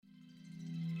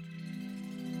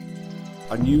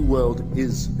A new world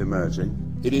is emerging.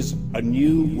 It is a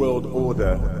new world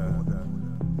order.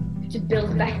 To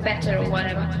build back better or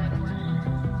whatever.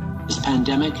 This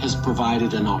pandemic has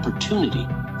provided an opportunity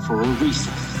for a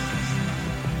reset.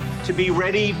 To be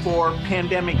ready for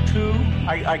pandemic 2,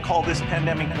 I call this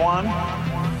pandemic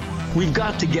 1. We've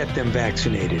got to get them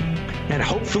vaccinated, and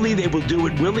hopefully they will do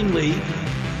it willingly.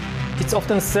 It's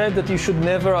often said that you should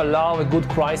never allow a good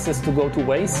crisis to go to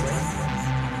waste.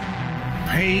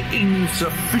 Pay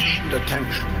insufficient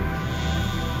attention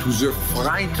to the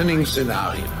frightening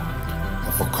scenario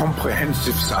of a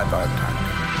comprehensive cyber attack.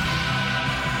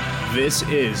 This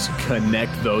is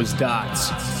Connect Those Dots.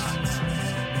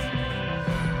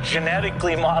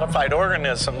 Genetically modified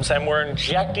organisms, and we're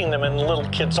injecting them in little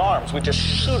kids' arms. We just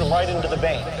shoot them right into the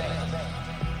vein.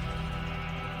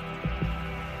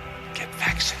 Get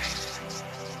vaccinated.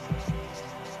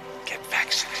 Get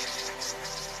vaccinated.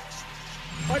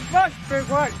 What's first, big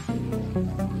one?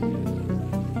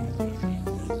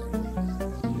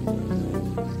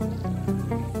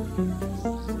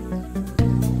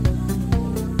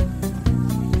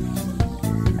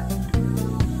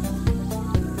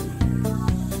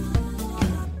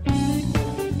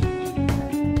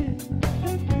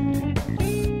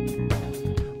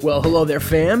 Well, hello there,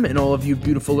 fam, and all of you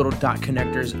beautiful little dot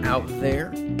connectors out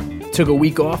there. Took a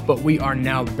week off, but we are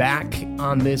now back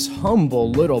on this humble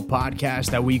little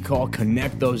podcast that we call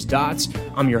Connect Those Dots.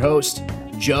 I'm your host,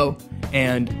 Joe,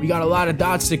 and we got a lot of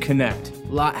dots to connect.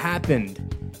 A lot happened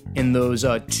in those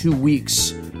 2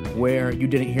 weeks where you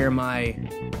didn't hear my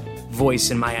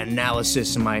voice and my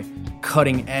analysis and my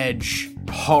cutting-edge,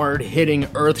 hard-hitting,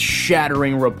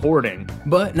 earth-shattering reporting.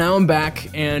 But now I'm back,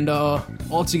 and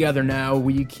all together now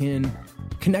we can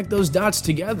connect those dots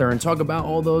together and talk about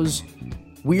all those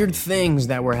weird things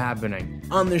that were happening.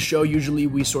 On this show, usually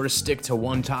we sort of stick to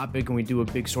one topic and we do a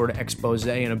big sort of expose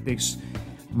and a big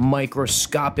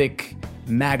microscopic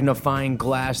magnifying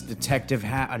glass detective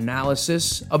hat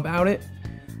analysis about it.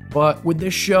 But with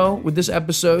this show, with this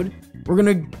episode, we're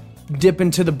gonna dip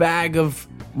into the bag of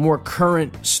more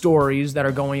current stories that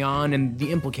are going on and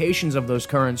the implications of those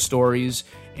current stories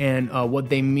and what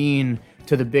they mean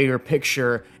to the bigger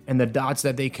picture and the dots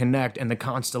that they connect and the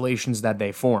constellations that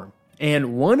they form.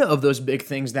 And one of those big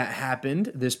things that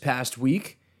happened this past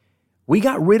week, we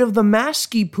got rid of the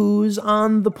masky poos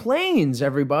on the planes,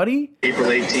 everybody.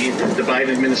 April 18th, the Biden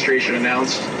administration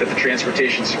announced that the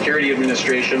Transportation Security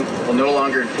Administration will no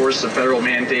longer enforce the federal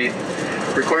mandate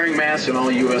requiring masks in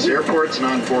all U.S. airports and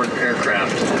on-board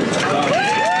aircraft.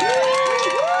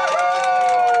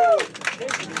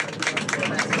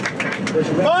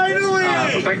 Finally!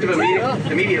 Effective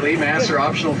immediately, masks are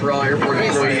optional for all airport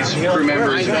employees, crew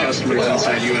members, and customers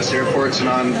inside U.S. airports and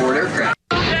on-board aircraft.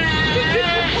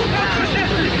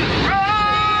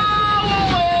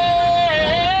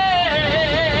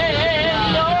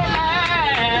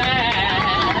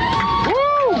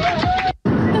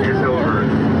 It's over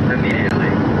immediately.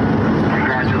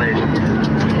 Congratulations.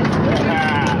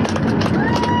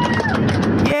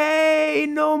 Yay,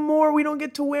 no more. We don't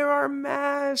get to wear our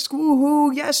mask.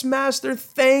 Woohoo. Yes, master.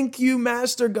 Thank you,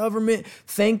 master government.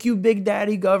 Thank you, big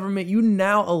daddy government. You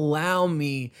now allow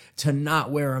me to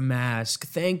not wear a mask.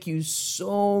 Thank you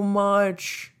so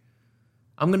much.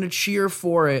 I'm going to cheer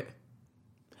for it.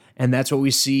 And that's what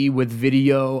we see with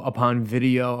video upon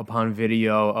video upon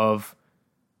video of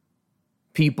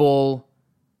people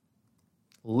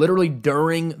literally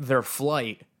during their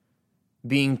flight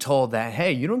being told that,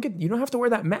 hey, you don't have to wear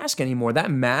that mask anymore.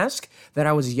 That mask that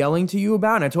I was yelling to you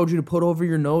about and I told you to put over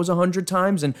your nose 100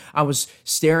 times and I was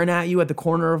staring at you at the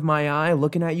corner of my eye,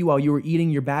 looking at you while you were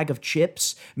eating your bag of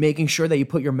chips, making sure that you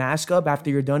put your mask up after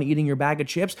you're done eating your bag of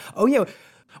chips. Oh yeah,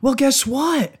 well guess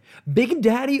what? Big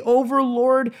Daddy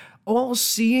Overlord,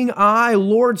 all-seeing eye,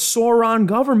 Lord Sauron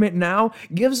government now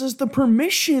gives us the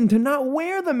permission to not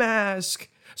wear the mask.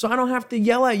 So I don't have to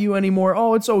yell at you anymore.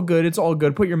 Oh, it's all good. It's all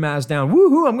good. Put your mask down.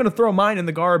 Woohoo, I'm going to throw mine in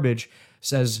the garbage,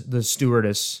 says the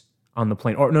stewardess on the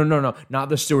plane. Or no, not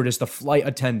the stewardess, the flight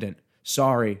attendant.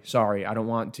 Sorry. I don't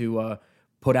want to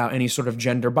put out any sort of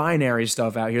gender binary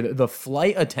stuff out here. The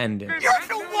flight attendant. You're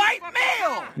the white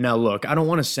male! Now, look, I don't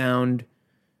want to sound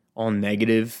all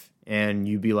negative and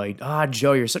you be like,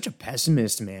 Joe, you're such a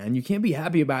pessimist, man. You can't be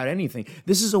happy about anything.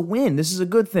 This is a win. This is a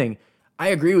good thing. I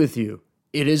agree with you.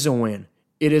 It is a win.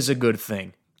 It is a good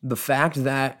thing. The fact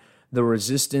that the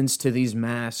resistance to these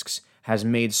masks has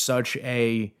made such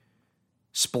a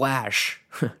splash,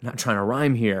 not trying to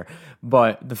rhyme here,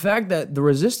 but the fact that the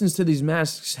resistance to these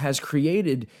masks has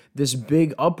created this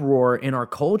big uproar in our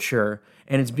culture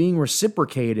and it's being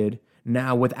reciprocated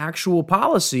now with actual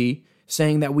policy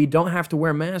saying that we don't have to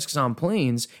wear masks on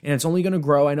planes, and it's only going to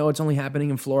grow. I know it's only happening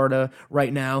in Florida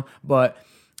right now, but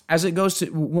as it goes to,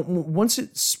 once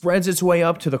it spreads its way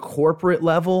up to the corporate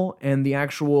level and the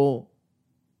actual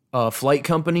flight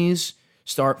companies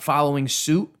start following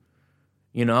suit,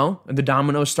 and the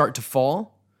dominoes start to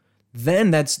fall,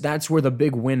 then that's where the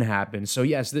big win happens. So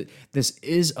yes, this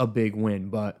is a big win,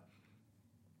 but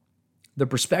the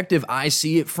perspective I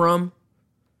see it from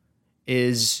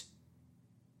is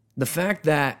the fact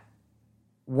that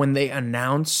when they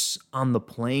announce on the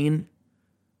plane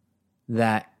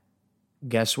that,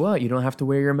 guess what, you don't have to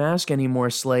wear your mask anymore,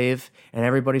 slave, and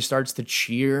everybody starts to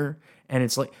cheer, and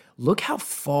it's like, look how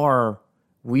far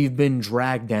we've been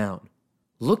dragged down.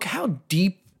 Look how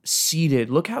deep-seated,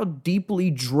 look how deeply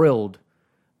drilled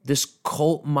this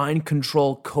cult mind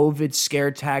control, COVID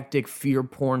scare tactic, fear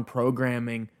porn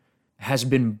programming has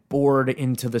been bored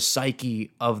into the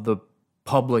psyche of the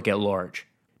public at large.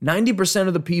 90%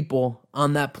 of the people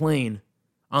on that plane,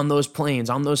 on those planes,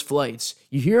 on those flights,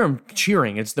 you hear them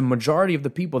cheering. It's the majority of the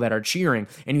people that are cheering,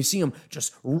 and you see them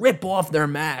just rip off their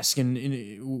mask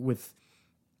and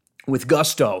with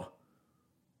gusto.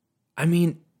 I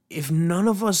mean, if none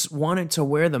of us wanted to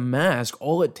wear the mask,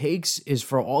 all it takes is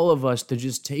for all of us to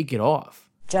just take it off.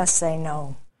 Just say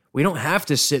no. We don't have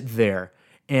to sit there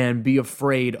and be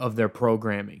afraid of their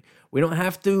programming. We don't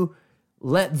have to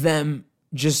let them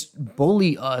just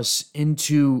bully us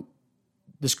into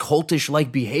this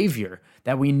cultish-like behavior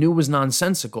that we knew was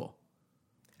nonsensical.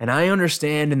 And I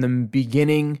understand in the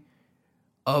beginning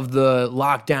of the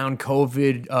lockdown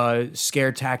COVID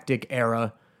scare tactic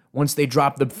era, once they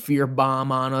dropped the fear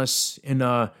bomb on us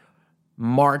in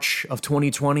March of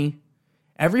 2020,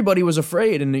 everybody was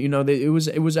afraid, and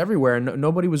it was everywhere. And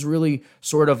nobody was really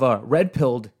sort of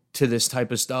red-pilled to this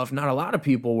type of stuff. Not a lot of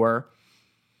people were.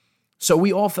 So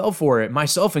we all fell for it,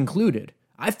 myself included.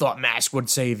 I thought mask would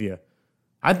save you.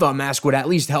 I thought mask would at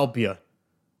least help you.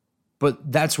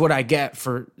 But that's what I get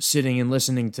for sitting and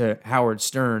listening to Howard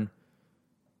Stern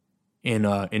in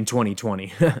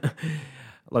 2020.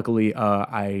 Luckily,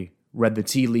 I read the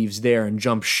tea leaves there and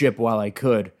jumped ship while I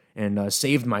could and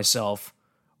saved myself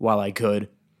while I could.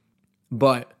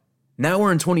 But now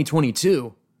we're in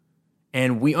 2022,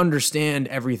 and we understand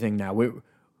everything now.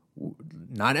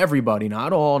 Not everybody,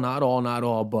 not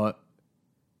all, but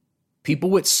people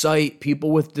with sight,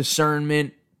 people with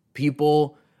discernment,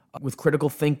 people with critical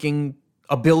thinking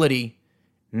ability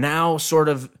now sort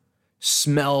of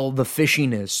smell the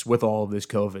fishiness with all of this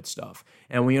COVID stuff.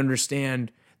 And we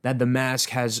understand that the mask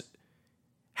has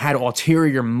had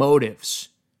ulterior motives,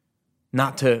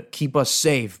 not to keep us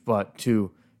safe, but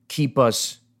to keep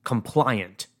us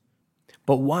compliant.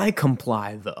 But why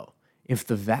comply, though, if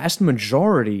the vast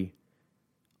majority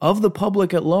of the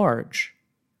public at large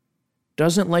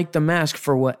doesn't like the mask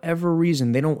for whatever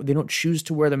reason? They don't choose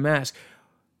to wear the mask.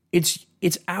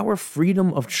 It's our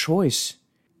freedom of choice,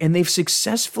 and they've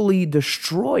successfully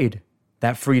destroyed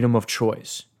that freedom of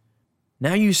choice.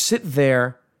 Now you sit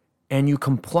there and you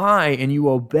comply and you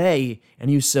obey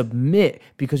and you submit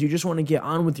because you just want to get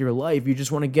on with your life. You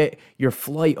just want to get your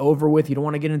flight over with. You don't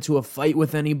want to get into a fight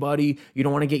with anybody. You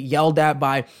don't want to get yelled at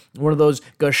by one of those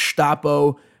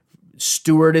Gestapo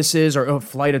stewardesses or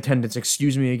flight attendants,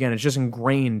 excuse me again. It's just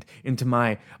ingrained into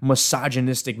my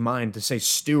misogynistic mind to say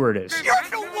stewardess. You're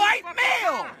the white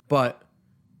male! But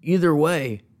either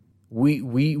way,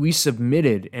 we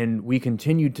submitted, and we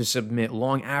continued to submit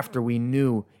long after we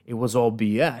knew it was all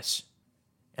BS.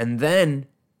 And then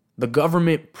the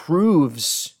government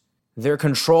proves their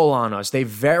control on us. They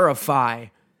verify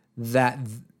that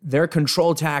their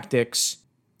control tactics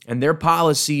and their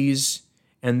policies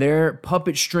and their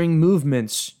puppet string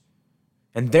movements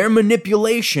and their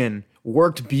manipulation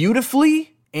worked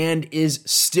beautifully and is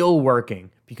still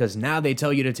working, because now they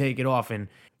tell you to take it off and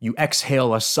you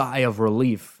exhale a sigh of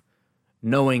relief,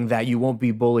 knowing that you won't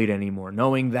be bullied anymore,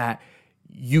 knowing that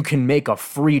you can make a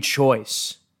free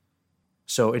choice.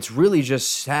 So it's really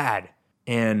just sad,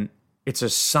 and it's a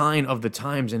sign of the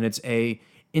times, and it's a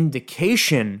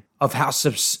indication of how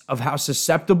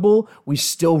susceptible we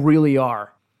still really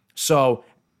are. So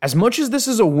as much as this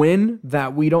is a win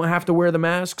that we don't have to wear the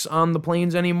masks on the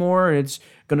planes anymore, and it's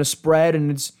going to spread,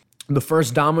 and it's the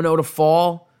first domino to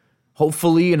fall,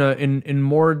 hopefully in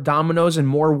more dominoes and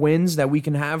more wins that we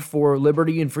can have for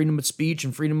liberty and freedom of speech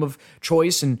and freedom of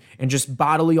choice and just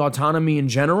bodily autonomy in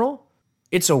general,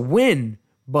 it's a win.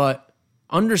 But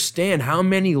understand how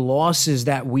many losses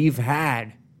that we've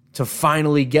had to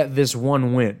finally get this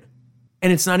one win.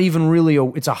 And it's not even really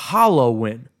it's a hollow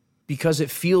win, because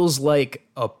it feels like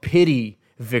a pity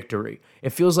victory. It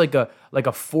feels like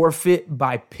a forfeit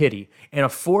by pity and a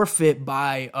forfeit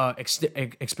by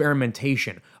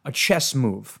experimentation, a chess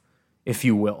move, if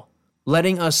you will,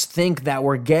 letting us think that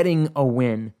we're getting a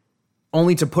win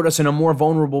only to put us in a more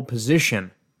vulnerable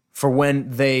position for when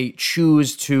they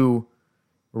choose to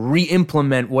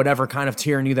re-implement whatever kind of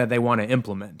tyranny that they want to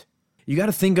implement. You got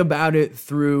to think about it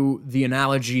through the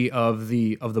analogy of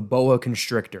the boa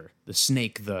constrictor, the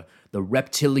snake, the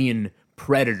reptilian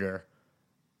predator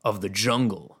of the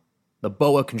jungle, the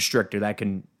boa constrictor that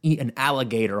can eat an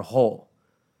alligator whole.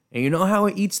 And you know how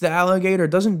it eats the alligator?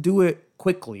 It doesn't do it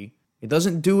quickly. It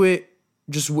doesn't do it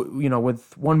just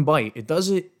with one bite. It does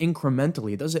it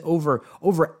incrementally. It does it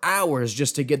over hours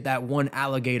just to get that one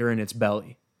alligator in its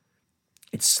belly.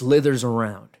 It slithers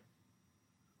around,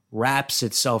 wraps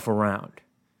itself around,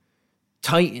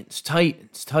 tightens, Tight,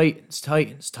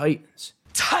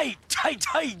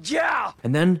 yeah!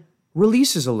 and then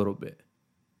releases a little bit.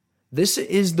 This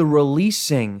is the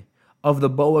releasing of the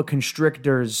boa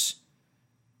constrictor's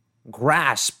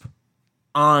grasp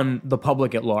on the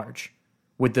public at large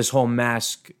with this whole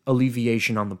mask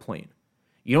alleviation on the plane.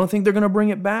 You don't think they're going to bring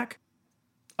it back?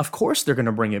 Of course they're going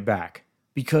to bring it back.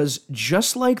 Because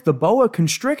just like the boa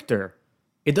constrictor,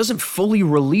 it doesn't fully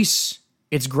release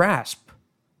its grasp.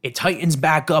 It tightens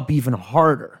back up even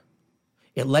harder.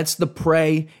 It lets the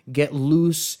prey get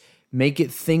loose, make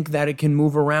it think that it can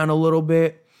move around a little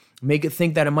bit, make it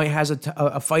think that it might has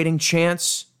a fighting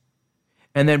chance,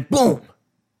 and then boom,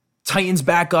 tightens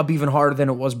back up even harder than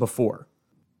it was before.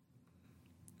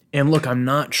 And look, I'm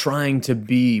not trying to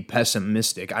be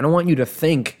pessimistic. I don't want you to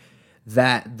think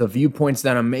that the viewpoints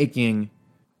that I'm making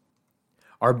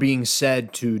are being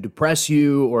said to depress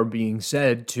you or being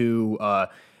said to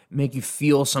make you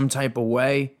feel some type of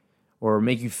way or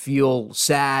make you feel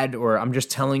sad, or I'm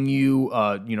just telling you,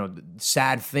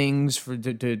 sad things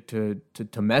to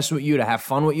mess with you, to have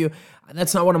fun with you.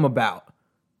 That's not what I'm about.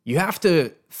 You have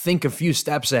to think a few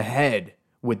steps ahead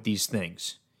with these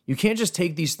things. You can't just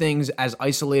take these things as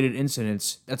isolated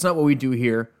incidents. That's not what we do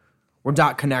here. We're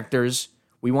dot connectors.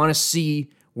 We want to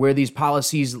see where these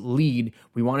policies lead.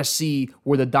 We want to see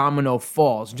where the domino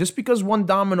falls. Just because one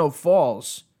domino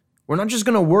falls, we're not just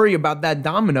going to worry about that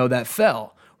domino that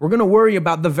fell. We're going to worry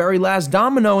about the very last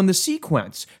domino in the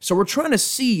sequence. So we're trying to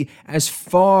see as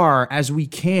far as we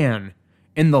can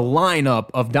in the lineup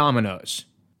of dominoes.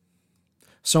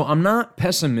 So I'm not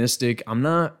pessimistic. I'm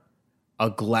not a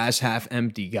glass half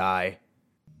empty guy.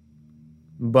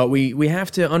 But we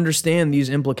have to understand these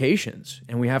implications,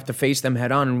 and we have to face them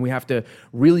head on, and we have to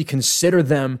really consider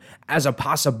them as a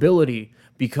possibility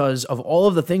because of all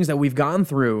of the things that we've gone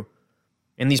through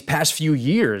in these past few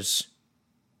years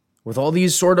with all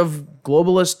these sort of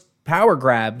globalist power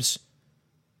grabs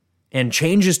and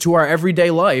changes to our everyday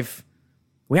life.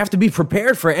 We have to be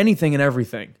prepared for anything and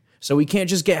everything. So we can't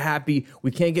just get happy.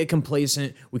 We can't get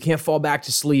complacent. We can't fall back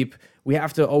to sleep. We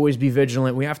have to always be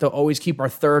vigilant. We have to always keep our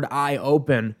third eye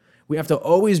open. We have to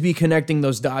always be connecting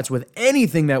those dots with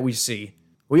anything that we see.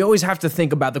 We always have to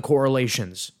think about the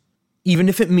correlations, even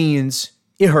if it means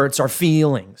it hurts our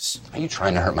feelings. Are you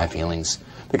trying to hurt my feelings?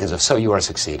 Because if so, you are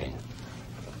succeeding.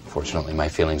 Fortunately, my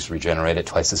feelings regenerate at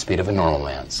twice the speed of a normal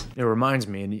man's. It reminds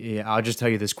me, and I'll just tell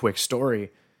you this quick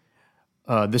story.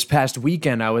 This past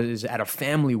weekend, I was at a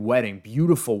family wedding,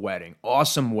 beautiful wedding,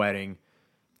 awesome wedding.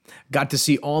 Got to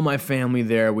see all my family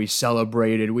there. We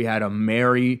celebrated. We had a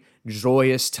merry,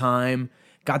 joyous time.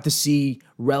 Got to see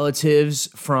relatives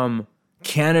from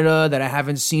Canada that I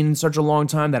haven't seen in such a long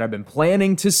time, that I've been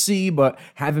planning to see, but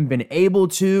haven't been able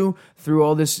to through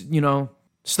all this,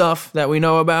 stuff that we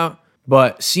know about.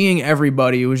 But seeing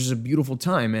everybody, it was just a beautiful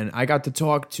time. And I got to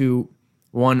talk to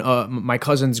my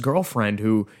cousin's girlfriend,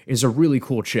 who is a really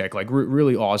cool chick, like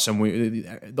really awesome.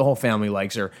 The whole family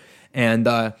likes her.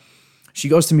 And she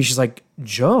goes to me, she's like,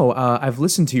 Joe, I've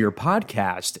listened to your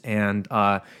podcast, and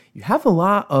you have a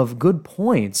lot of good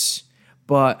points,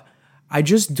 but I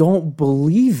just don't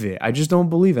believe it.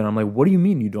 And I'm like, what do you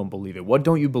mean you don't believe it? What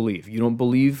don't you believe? You don't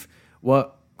believe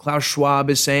what Klaus Schwab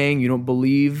is saying? You don't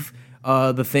believe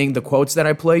the quotes that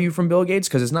I play you from Bill Gates?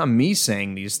 Because it's not me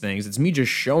saying these things. It's me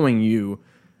just showing you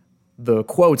the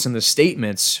quotes and the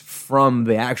statements from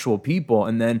the actual people,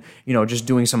 and then, just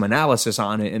doing some analysis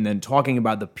on it, and then talking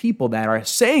about the people that are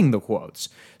saying the quotes.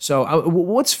 So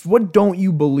what don't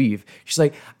you believe? She's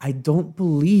like, I don't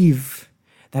believe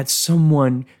that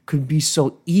someone could be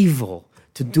so evil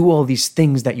to do all these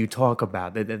things that you talk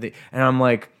about. And I'm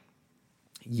like,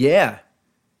 yeah,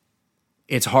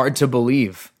 it's hard to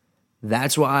believe.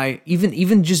 That's why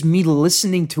even just me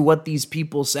listening to what these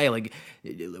people say, like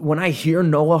when I hear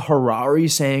Noah Harari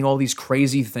saying all these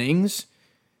crazy things,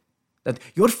 That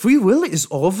your free will is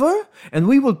over, and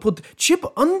we will put chip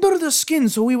under the skin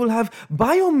so we will have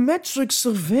biometric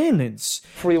surveillance.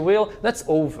 Free will, that's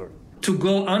over. To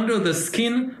go under the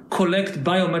skin, collect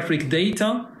biometric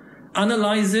data,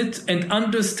 analyze it, and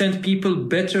understand people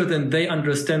better than they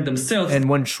understand themselves. And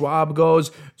when Schwab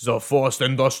goes, the fourth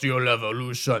industrial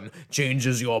revolution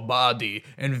changes your body,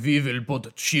 and we will put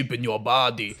a chip in your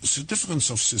body. The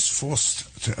difference of this fourth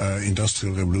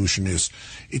industrial revolution is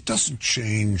it doesn't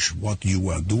change what you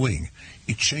are doing.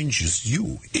 It changes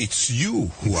you. It's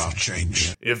you who are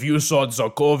changed. If you thought the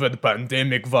COVID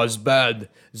pandemic was bad,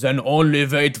 then only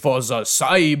wait for the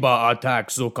cyber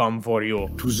attacks to come for you.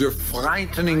 To the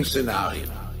frightening scenario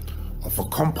of a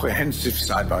comprehensive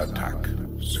cyber attack,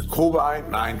 the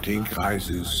COVID-19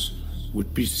 crisis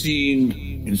would be seen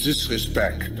in this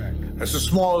respect as a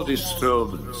small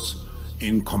disturbance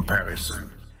in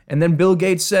comparison. And then Bill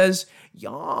Gates says,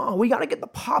 yeah, we gotta get the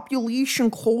population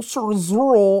closer to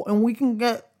zero, and we can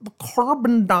get the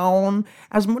carbon down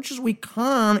as much as we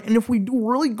can, and if we do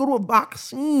really good with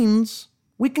vaccines,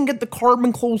 we can get the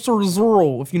carbon closer to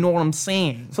zero, if you know what I'm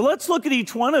saying. So let's look at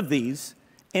each one of these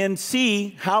and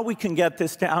see how we can get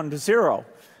this down to zero.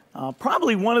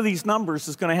 Probably one of these numbers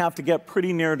is going to have to get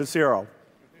pretty near to zero.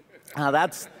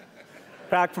 That's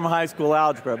back from high school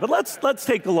algebra, but let's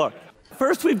take a look.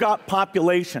 First, we've got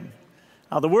population.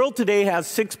 The world today has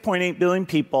 6.8 billion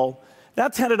people.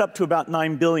 That's headed up to about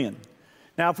 9 billion.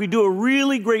 Now, if we do a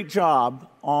really great job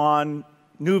on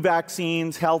new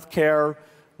vaccines, healthcare,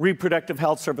 reproductive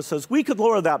health services, we could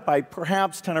lower that by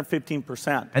perhaps 10 or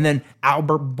 15%. And then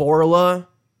Albert Bourla,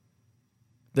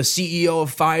 the CEO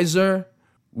of Pfizer,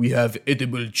 we have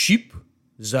edible chip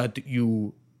that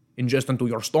you ingest into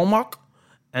your stomach,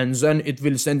 and then it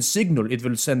will send signal, it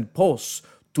will send pulse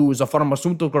to the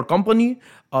pharmaceutical company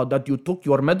that you took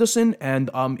your medicine, and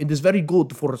it is very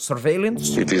good for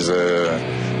surveillance. It is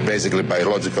basically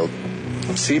biological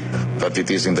chip that it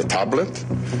is in the tablet,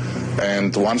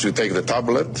 and once you take the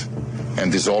tablet and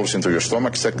dissolves into your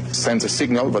stomach, sends a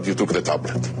signal that you took the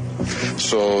tablet.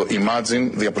 So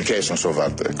imagine the applications of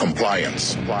that,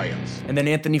 compliance. And then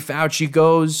Anthony Fauci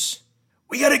goes,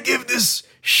 we gotta give this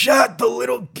shot to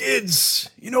little kids.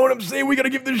 You know what I'm saying? We gotta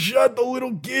give this shot to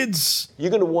little kids. You're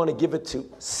gonna wanna give it to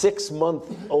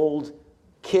 6-month-old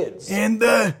kids. And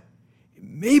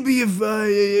maybe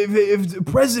if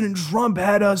President Trump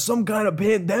had some kind of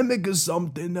pandemic or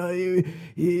something,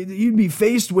 he'd be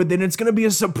faced with it, and it's going to be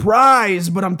a surprise,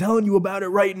 but I'm telling you about it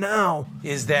right now.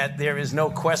 Is that there is no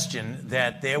question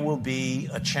that there will be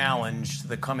a challenge to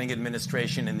the coming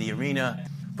administration in the arena,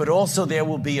 but also there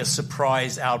will be a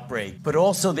surprise outbreak. But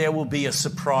also there will be a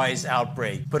surprise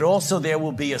outbreak. But also there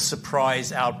will be a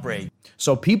surprise outbreak.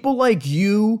 So people like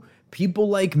you, people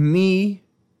like me,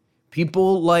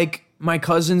 people like my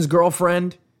cousin's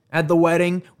girlfriend at the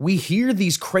wedding, we hear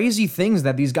these crazy things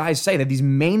that these guys say, that these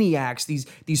maniacs, these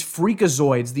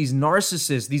freakazoids, these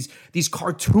narcissists, these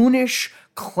cartoonish,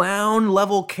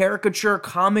 clown-level caricature,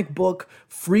 comic book,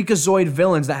 freakazoid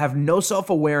villains that have no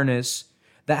self-awareness,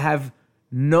 that have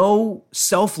no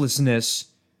selflessness.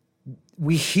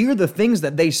 We hear the things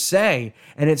that they say,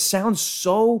 and it sounds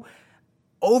so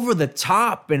over the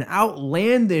top and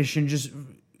outlandish and just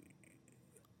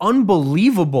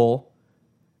unbelievable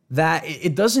that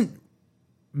it doesn't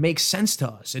make sense to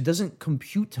us. It doesn't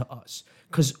compute to us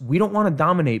because we don't want to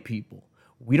dominate people.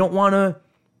 We don't want to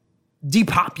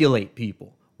depopulate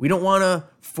people. We don't want to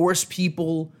force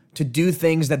people to do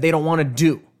things that they don't want to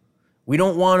do. We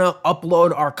don't want to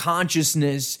upload our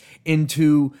consciousness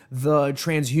into the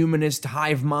transhumanist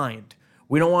hive mind.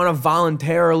 We don't want to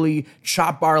voluntarily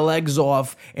chop our legs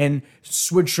off and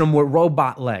switch them with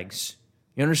robot legs.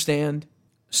 You understand?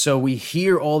 So we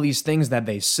hear all these things that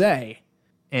they say,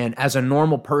 and as a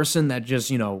normal person that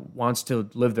just, wants to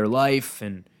live their life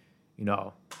and,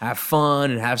 have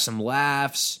fun and have some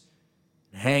laughs,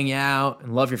 and hang out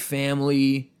and love your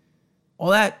family,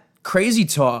 all that crazy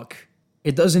talk,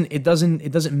 it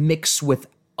doesn't mix with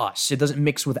us. It doesn't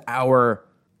mix with our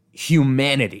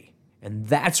humanity. And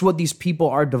that's what these people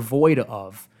are devoid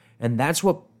of. And that's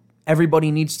what everybody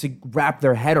needs to wrap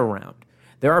their head around.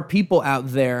 There are people out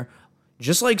there,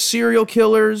 just like serial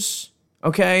killers,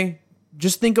 okay?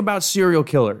 Just think about serial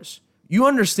killers. You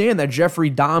understand that Jeffrey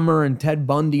Dahmer and Ted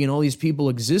Bundy and all these people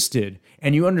existed,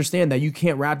 and you understand that you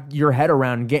can't wrap your head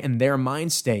around and get in their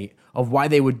mind state of why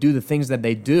they would do the things that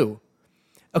they do.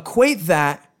 Equate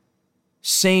that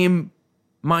same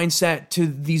mindset to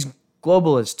these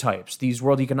globalist types, these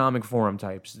World Economic Forum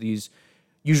types, these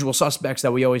usual suspects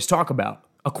that we always talk about.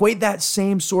 Equate that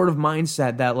same sort of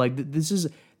mindset that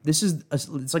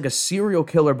it's like a serial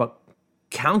killer, but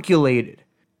calculated,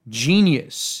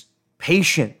 genius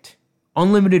patient,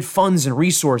 unlimited funds and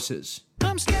resources.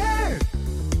 I'm scared.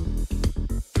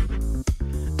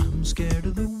 I'm scared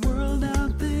of the world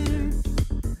out there.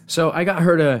 So I got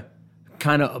her to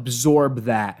kind of absorb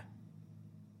that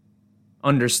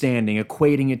understanding,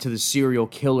 equating it to the serial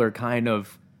killer kind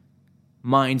of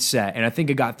mindset. And I think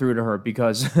it got through to her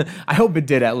because I hope it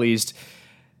did, at least,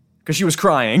 because she was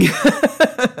crying.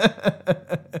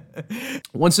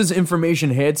 Once this information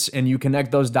hits and you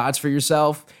connect those dots for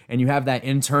yourself and you have that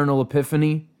internal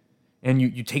epiphany and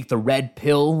you take the red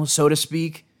pill, so to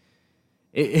speak,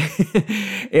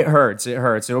 it hurts. It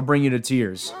hurts. It'll bring you to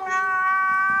tears.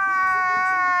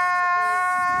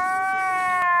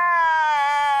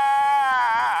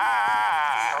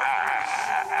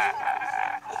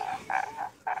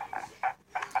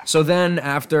 So then,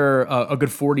 after a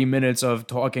good 40 minutes of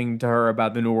talking to her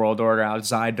about the New World Order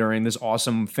outside during this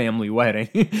awesome family wedding,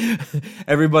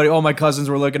 everybody, all my cousins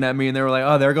were looking at me and they were like,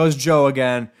 oh, there goes Joe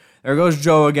again. There goes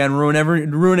Joe again,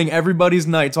 ruining everybody's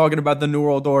night talking about the New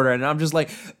World Order. And I'm just like,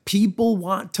 people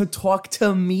want to talk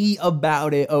to me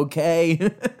about it,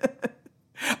 okay?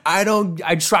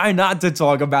 I try not to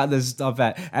talk about this stuff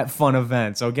at fun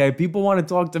events, okay? People want to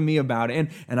talk to me about it,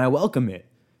 and I welcome it.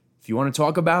 If you want to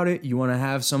talk about it, you want to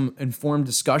have some informed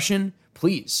discussion,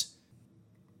 please.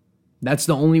 That's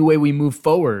the only way we move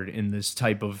forward in this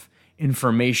type of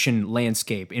information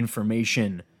landscape,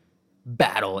 information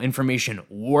battle, information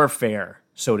warfare,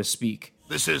 so to speak.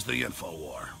 This is the info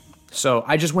war. So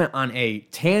I just went on a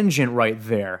tangent right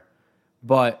there,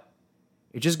 but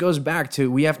it just goes back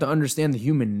to we have to understand the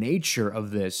human nature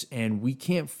of this, and we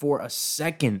can't for a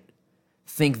second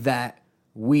think that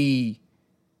we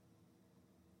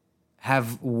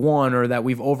have won or that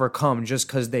we've overcome just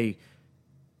because they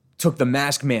took the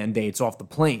mask mandates off the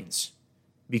planes,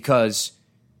 because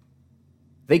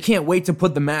they can't wait to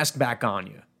put the mask back on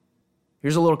you.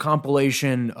 Here's a little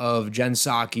compilation of Jen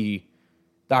Psaki,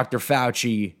 Dr.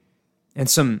 Fauci, and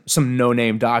some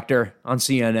no-name doctor on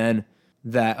CNN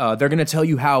that they're going to tell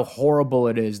you how horrible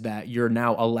it is that you're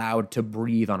now allowed to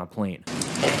breathe on a plane.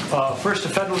 First, a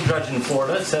federal judge in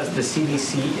Florida says the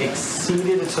CDC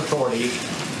exceeded its authority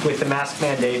with the mask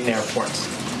mandate in airports.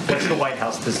 What's the White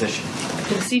House position?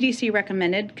 The CDC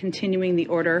recommended continuing the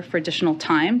order for additional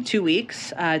time, 2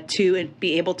 weeks, to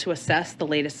be able to assess the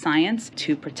latest science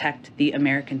to protect the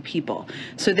American people.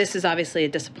 So this is obviously a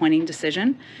disappointing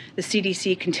decision. The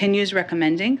CDC continues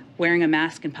recommending wearing a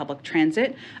mask in public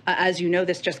transit. As you know,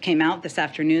 this just came out this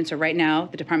afternoon. So right now,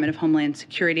 the Department of Homeland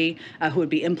Security, who would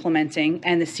be implementing,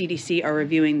 and the CDC are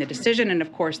reviewing the decision. And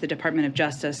of course, the Department of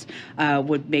Justice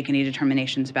would make any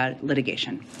determinations about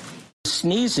litigation.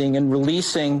 Sneezing and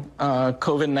releasing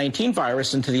COVID-19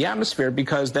 virus into the atmosphere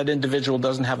because that individual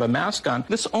doesn't have a mask on.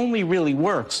 This only really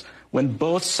works when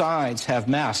both sides have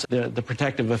masks. The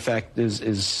protective effect is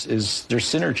there's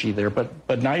synergy there,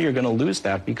 but now you're going to lose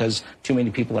that because too many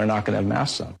people are not going to have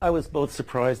masks on. I was both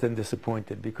surprised and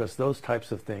disappointed because those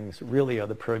types of things really are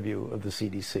the purview of the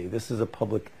CDC. This is a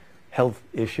public health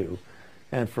issue.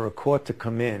 And for a court to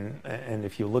come in, and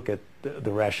if you look at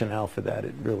the rationale for that,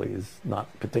 it really is not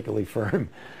particularly firm.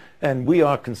 And we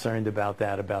are concerned about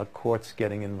that, about courts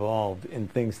getting involved in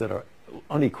things that are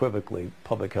unequivocally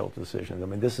public health decisions. I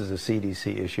mean, this is a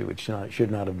CDC issue. It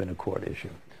should not have been a court issue.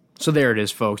 So there it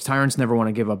is, folks. Tyrants never want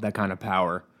to give up that kind of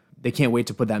power. They can't wait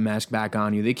to put that mask back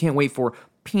on you. They can't wait for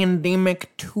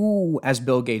Pandemic 2, as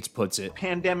Bill Gates puts it.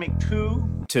 Pandemic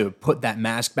 2? To put that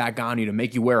mask back on you, to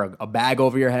make you wear a bag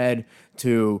over your head,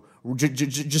 to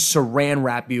just saran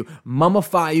wrap you,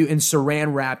 mummify you and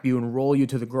saran wrap you and roll you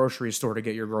to the grocery store to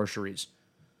get your groceries.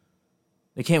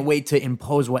 They can't wait to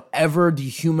impose whatever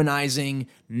dehumanizing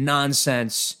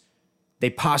nonsense they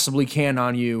possibly can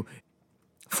on you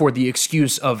for the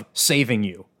excuse of saving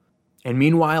you. And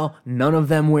meanwhile, none of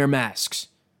them wear masks.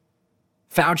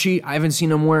 Fauci, I haven't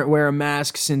seen him wear a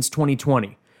mask since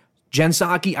 2020. Jen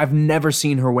Psaki, I've never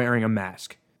seen her wearing a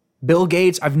mask. Bill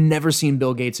Gates, I've never seen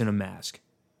Bill Gates in a mask.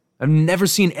 I've never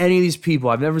seen any of these people.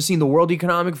 I've never seen the World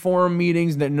Economic Forum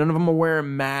meetings that none of them are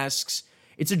wearing masks.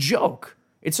 It's a joke.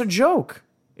 It's a joke.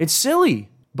 It's silly.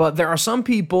 But there are some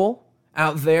people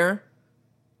out there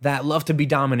that love to be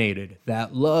dominated,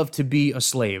 that love to be a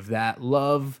slave, that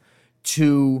love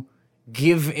to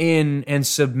give in and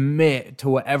submit to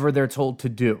whatever they're told to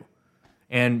do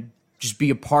and just be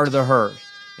a part of the herd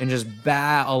and just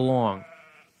bow along.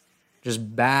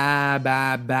 Just bow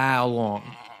along.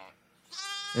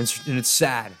 And it's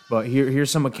sad, but here's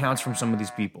some accounts from some of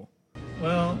these people.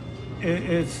 Well,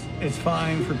 it's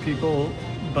fine for people,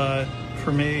 but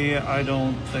for me, I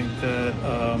don't think that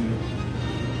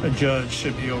a judge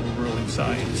should be overruling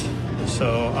science.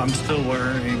 So I'm still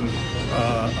wearing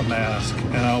a mask,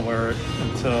 and I'll wear it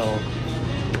until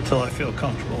I feel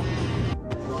comfortable.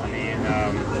 I mean,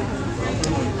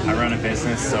 I run a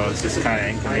business, so it's just kind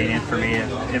of inconvenient for me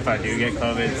if I do get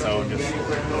COVID, so I'm just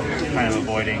kind of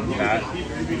avoiding that.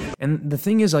 And the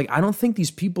thing is, like, I don't think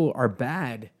these people are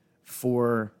bad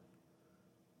for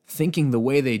thinking the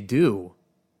way they do.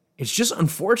 It's just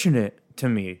unfortunate to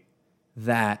me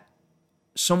that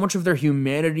so much of their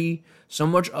humanity, so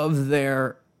much of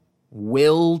their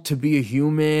will to be a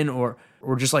human or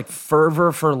just like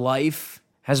fervor for life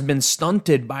has been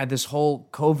stunted by this whole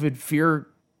COVID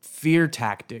fear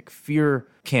tactic, fear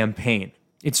campaign.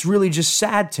 It's really just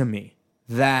sad to me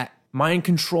that mind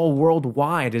control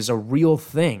worldwide is a real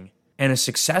thing and a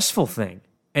successful thing.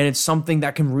 And it's something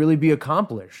that can really be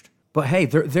accomplished. But hey,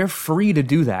 they're free to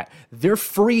do that. They're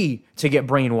free to get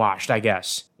brainwashed, I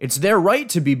guess. It's their right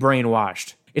to be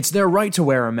brainwashed. It's their right to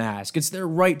wear a mask. It's their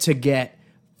right to get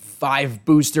 5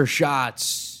 booster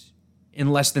shots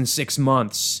in less than 6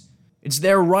 months. It's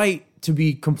their right to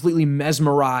be completely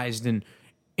mesmerized and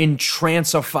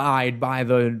entrancified by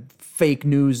the fake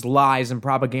news, lies, and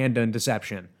propaganda and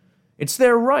deception. It's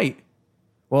their right.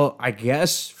 Well, I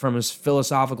guess from a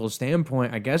philosophical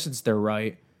standpoint, I guess it's their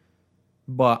right.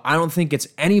 But I don't think it's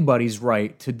anybody's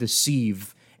right to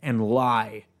deceive and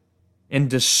lie and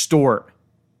distort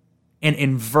and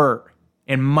invert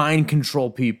and mind control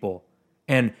people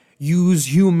and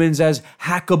use humans as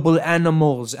hackable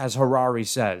animals, as Harari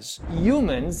says.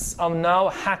 Humans are now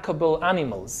hackable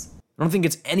animals. I don't think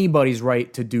it's anybody's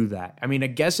right to do that. I mean, I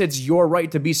guess it's your right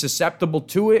to be susceptible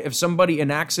to it if somebody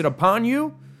enacts it upon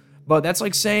you, but that's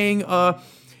like saying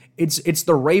it's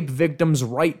the rape victim's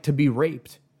right to be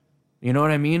raped. You know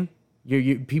what I mean?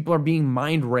 People are being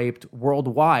mind raped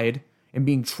worldwide and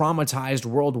being traumatized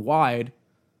worldwide.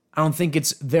 I don't think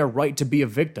it's their right to be a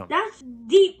victim. That's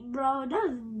deep, bro.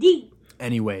 That's deep.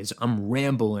 Anyways, I'm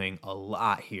rambling a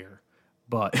lot here,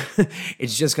 but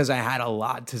it's just because I had a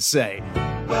lot to say.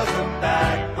 Welcome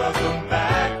back, welcome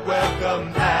back,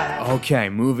 welcome back. Okay,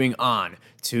 moving on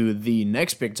to the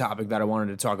next big topic that I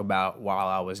wanted to talk about while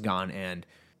I was gone, and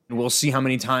we'll see how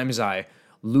many times I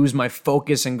lose my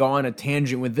focus and go on a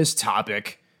tangent with this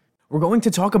topic. We're going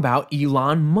to talk about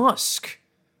Elon Musk.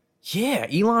 Yeah,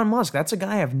 Elon Musk. That's a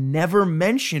guy I've never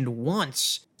mentioned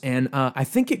once. And I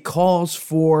think it calls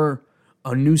for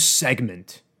a new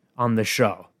segment on the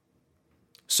show.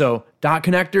 So, dot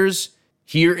connectors,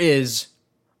 here is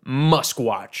Musk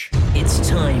Watch. It's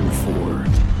time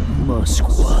for Musk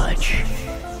Watch.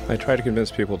 I tried to convince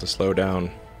people to slow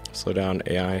down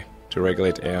AI, to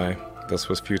regulate AI. This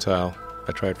was futile.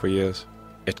 I tried for years.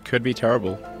 It could be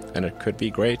terrible, and it could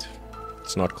be great.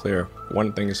 It's not clear.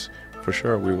 One thing is for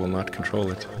sure, we will not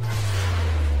control it.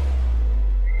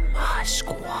 Musk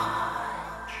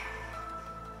Watch.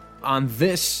 On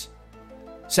this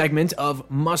segment of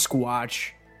Musk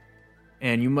Watch,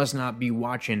 and you must not be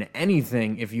watching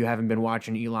anything if you haven't been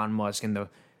watching Elon Musk in the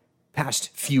past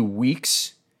few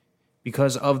weeks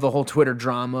because of the whole Twitter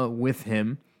drama with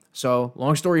him. So,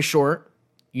 long story short,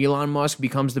 Elon Musk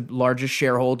becomes the largest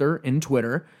shareholder in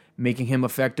Twitter, making him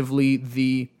effectively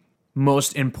the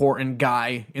most important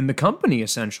guy in the company,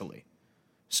 essentially.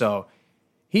 So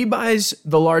he buys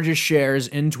the largest shares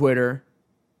in Twitter.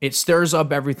 It stirs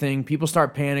up everything. People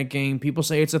start panicking. People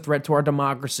say it's a threat to our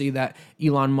democracy that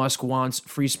Elon Musk wants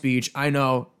free speech. I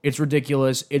know, it's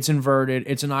ridiculous. It's inverted.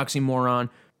 It's an oxymoron.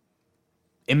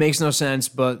 It makes no sense,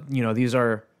 but, you know, these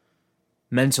are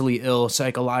mentally ill,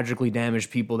 psychologically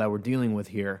damaged people that we're dealing with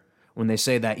here when they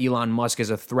say that Elon Musk is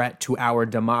a threat to our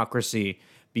democracy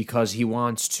because he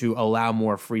wants to allow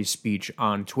more free speech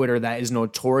on Twitter that is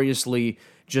notoriously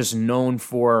just known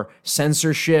for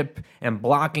censorship and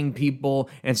blocking people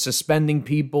and suspending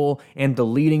people and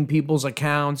deleting people's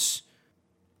accounts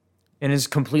and is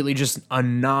completely just a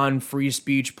non-free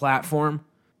speech platform.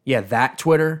 Yeah, that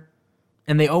Twitter.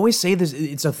 And they always say this,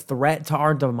 it's a threat to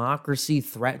our democracy,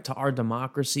 threat to our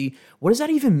democracy. What does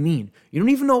that even mean? You don't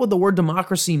even know what the word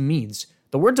democracy means.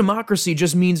 The word democracy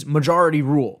just means majority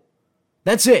rule.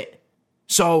 That's it.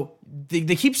 So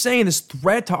they keep saying this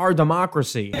threat to our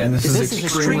democracy. And this is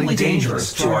extremely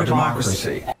dangerous to our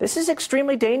democracy. This is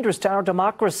extremely dangerous to our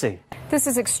democracy. This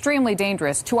is extremely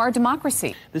dangerous to our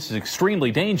democracy. This is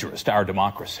extremely dangerous to our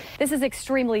democracy. This is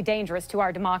extremely dangerous to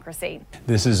our democracy.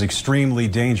 This is extremely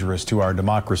dangerous to our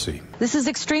democracy. This is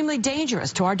extremely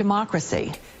dangerous to our democracy.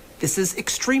 This is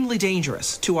extremely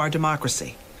dangerous to our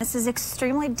democracy. This is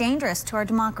extremely dangerous to our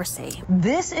democracy.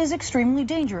 This is extremely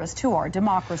dangerous to our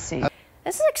democracy.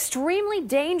 This is extremely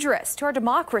dangerous to our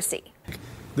democracy.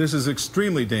 This is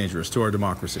extremely dangerous to our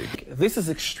democracy. This is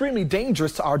extremely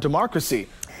dangerous to our democracy.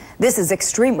 This is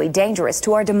extremely dangerous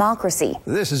to our democracy.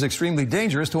 This is extremely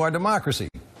dangerous to our democracy.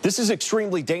 This is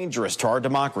extremely dangerous to our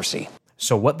democracy.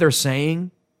 So what they're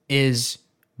saying is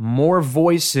more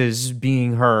voices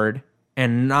being heard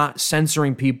and not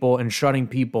censoring people and shutting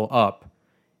people up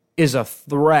is a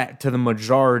threat to the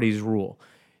majority's rule.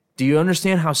 Do you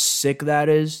understand how sick that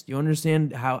is? Do you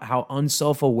understand how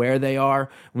unself-aware they are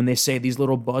when they say these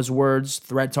little buzzwords,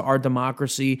 threat to our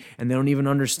democracy, and they don't even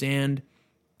understand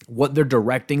what they're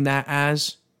directing that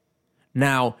as?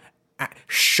 Now,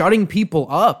 shutting people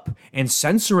up and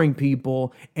censoring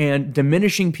people and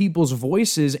diminishing people's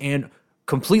voices and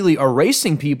completely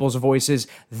erasing people's voices,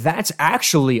 that's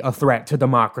actually a threat to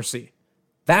democracy.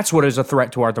 That's what is a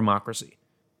threat to our democracy.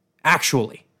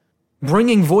 Actually.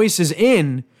 Bringing voices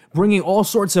in, bringing all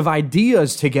sorts of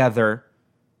ideas together,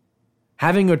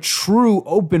 having a true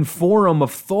open forum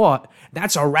of thought,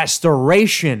 that's a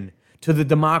restoration to the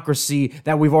democracy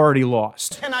that we've already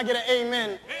lost. Can I get an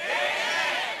amen?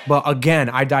 But again,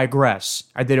 I digress.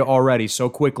 I did it already so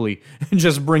quickly,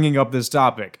 just bringing up this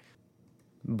topic.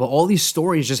 But all these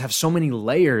stories just have so many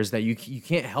layers that you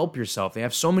can't help yourself. They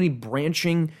have so many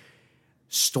branching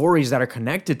stories that are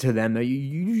connected to them that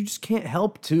you just can't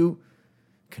help to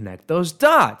connect those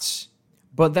dots.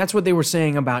 But that's what they were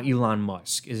saying about Elon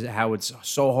Musk, is how it's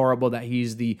so horrible that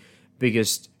he's the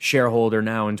biggest shareholder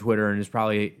now in Twitter and is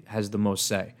probably has the most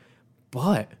say.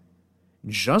 But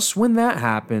just when that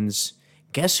happens,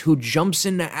 guess who jumps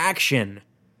into action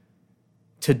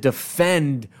to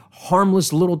defend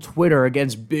harmless little Twitter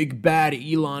against big bad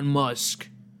Elon Musk?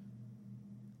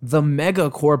 The mega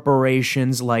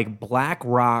corporations like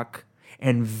BlackRock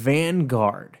and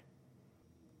Vanguard.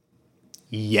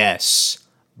 Yes,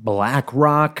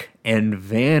 BlackRock and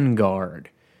Vanguard.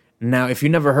 Now, if you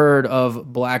never heard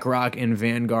of BlackRock and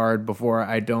Vanguard before,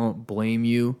 I don't blame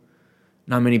you.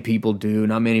 Not many people do.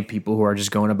 Not many people who are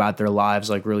just going about their lives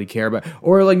like really care about,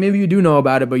 or like maybe you do know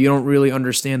about it, but you don't really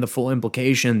understand the full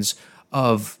implications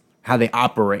of how they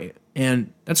operate.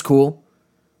 And that's cool.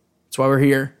 That's why we're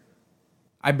here.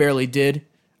 I barely did.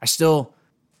 I still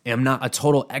am not a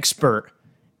total expert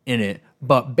in it.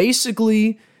 But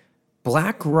basically,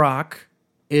 BlackRock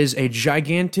is a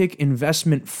gigantic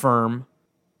investment firm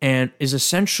and is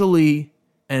essentially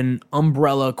an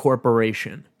umbrella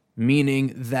corporation,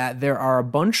 meaning that there are a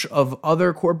bunch of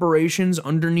other corporations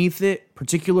underneath it,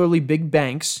 particularly big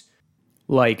banks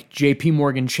like JP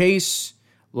Morgan Chase,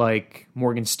 like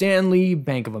Morgan Stanley,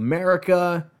 Bank of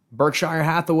America, Berkshire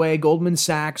Hathaway, Goldman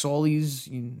Sachs, all these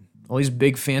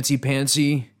big fancy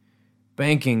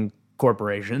banking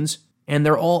corporations, and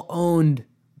they're all owned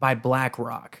by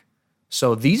BlackRock.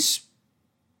 So these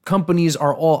companies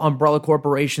are all umbrella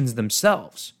corporations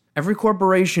themselves. Every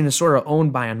corporation is sort of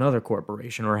owned by another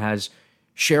corporation or has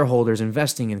shareholders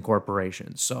investing in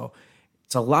corporations. So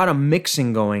it's a lot of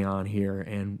mixing going on here,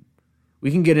 and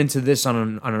we can get into this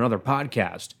on another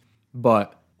podcast.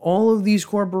 But all of these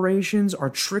corporations are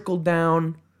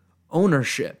trickle-down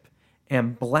ownership,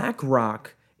 and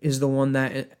BlackRock is the one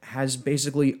that has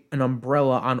basically an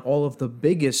umbrella on all of the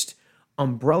biggest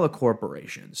umbrella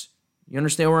corporations. You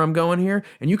understand where I'm going here?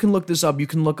 And you can look this up. You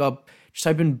can look up, just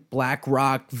type in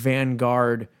BlackRock,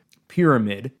 Vanguard,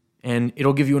 pyramid, and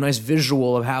it'll give you a nice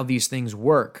visual of how these things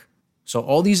work. So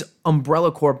all these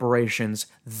umbrella corporations,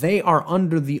 they are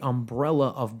under the umbrella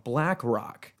of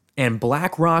BlackRock. And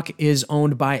BlackRock is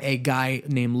owned by a guy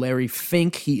named Larry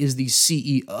Fink. He is the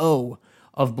CEO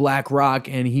of BlackRock,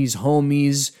 and he's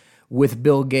homies with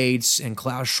Bill Gates and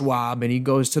Klaus Schwab, and he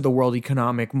goes to the World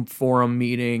Economic Forum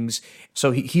meetings.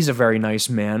 So he's a very nice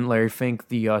man, Larry Fink,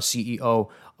 the CEO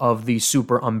of the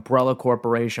super umbrella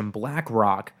corporation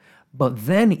BlackRock. But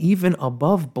then even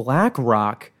above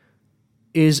BlackRock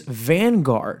is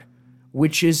Vanguard,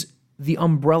 which is the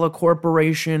umbrella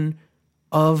corporation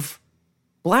of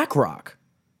BlackRock.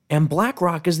 And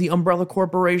BlackRock is the umbrella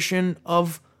corporation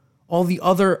of all the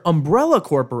other umbrella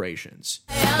corporations.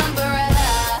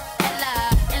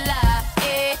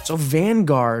 So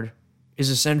Vanguard is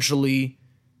essentially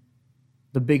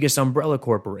the biggest umbrella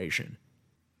corporation.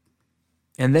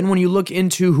 And then when you look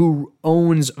into who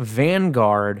owns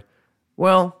Vanguard,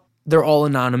 well, they're all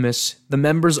anonymous. The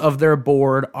members of their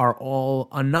board are all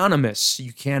anonymous.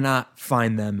 You cannot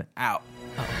find them out.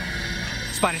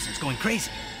 Spidey sense going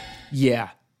crazy.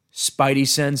 Yeah, Spidey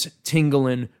sense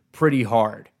tingling pretty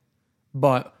hard.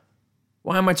 But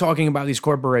why am I talking about these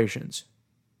corporations?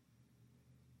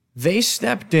 They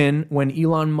stepped in when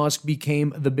Elon Musk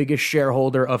became the biggest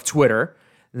shareholder of Twitter.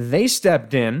 They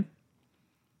stepped in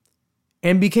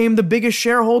and became the biggest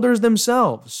shareholders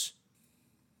themselves.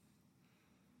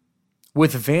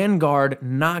 with Vanguard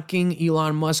knocking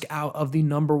Elon Musk out of the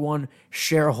number one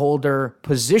shareholder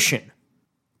position.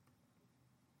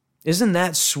 Isn't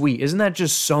that sweet? Isn't that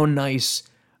just so nice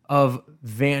of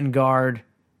Vanguard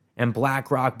and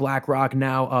BlackRock? BlackRock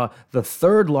now the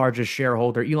third largest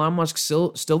shareholder. Elon Musk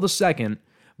still the second,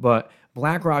 but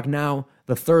BlackRock now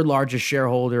the third largest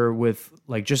shareholder with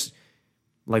just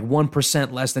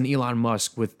 1% less than Elon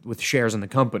Musk with shares in the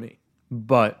company.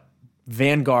 But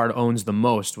Vanguard owns the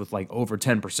most with over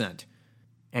 10%.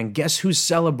 And guess who's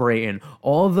celebrating?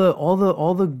 All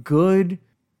the good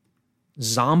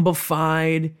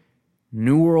zombified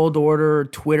New World Order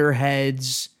Twitter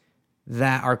heads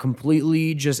that are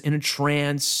completely just in a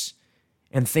trance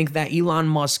and think that Elon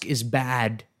Musk is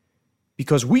bad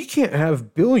because we can't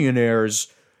have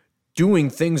billionaires doing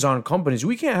things on companies.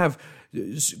 We can't have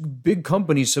big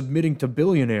companies submitting to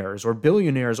billionaires or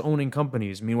billionaires owning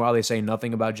companies. Meanwhile, they say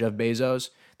nothing about Jeff Bezos.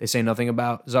 They say nothing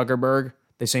about Zuckerberg.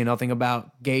 They say nothing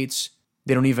about Gates.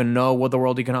 They don't even know what the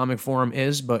World Economic Forum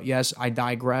is, but yes, I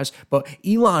digress. But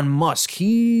Elon Musk,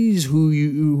 he's who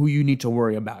you need to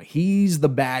worry about. He's the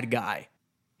bad guy.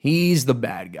 He's the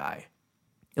bad guy.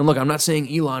 And look, I'm not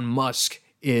saying Elon Musk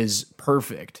is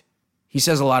perfect. He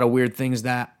says a lot of weird things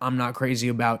that I'm not crazy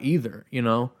about either,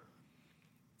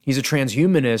 He's a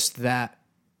transhumanist that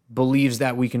believes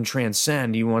that we can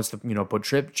transcend. He wants to, put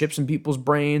chips in people's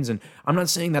brains. And I'm not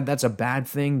saying that that's a bad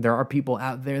thing. There are people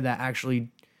out there that actually,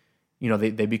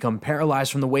 they become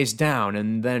paralyzed from the waist down,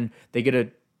 and then they get a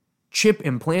chip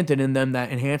implanted in them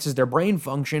that enhances their brain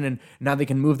function, and now they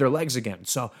can move their legs again.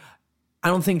 So I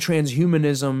don't think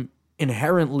transhumanism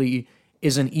inherently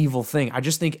is an evil thing. I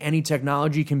just think any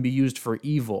technology can be used for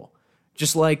evil.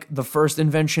 Just like the first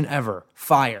invention ever,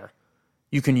 fire.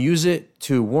 You can use it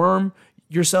to warm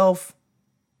yourself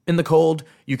in the cold.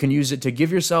 You can use it to give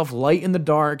yourself light in the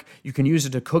dark. You can use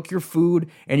it to cook your food.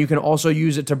 And you can also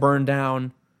use it to burn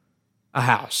down a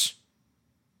house.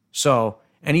 So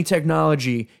any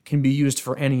technology can be used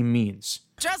for any means.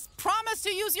 Just promise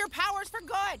to use your powers for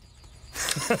good.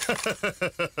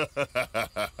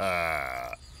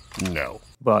 No.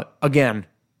 But again,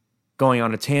 going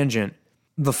on a tangent,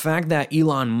 the fact that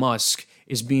Elon Musk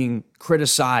is being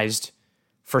criticized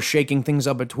for shaking things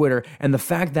up at Twitter, and the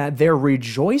fact that they're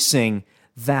rejoicing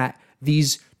that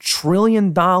these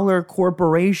trillion-dollar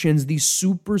corporations, these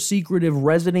super secretive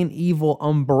Resident Evil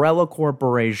umbrella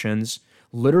corporations,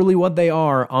 literally what they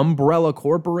are, umbrella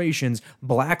corporations,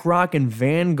 BlackRock and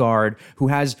Vanguard, who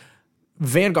has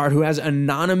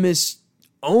anonymous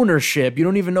ownership. You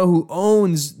don't even know who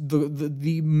owns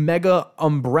the mega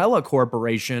umbrella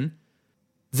corporation.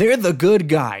 They're the good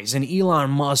guys, and Elon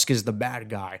Musk is the bad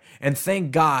guy. And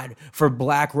thank God for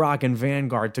BlackRock and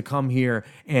Vanguard to come here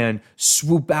and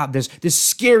swoop out this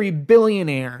scary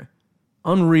billionaire.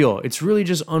 Unreal. It's really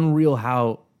just unreal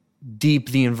how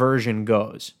deep the inversion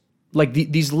goes.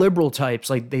 These liberal types,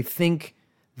 they think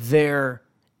they're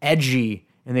edgy,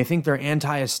 and they think they're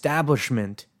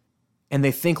anti-establishment, and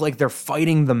they think they're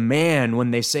fighting the man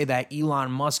when they say that Elon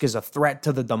Musk is a threat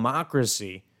to the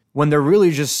democracy, when they're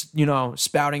really just,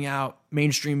 spouting out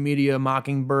mainstream media,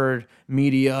 Mockingbird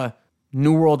media,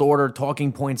 New World Order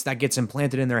talking points that gets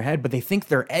implanted in their head, but they think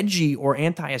they're edgy or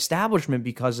anti-establishment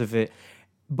because of it.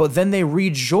 But then they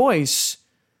rejoice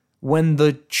when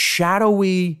the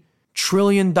shadowy,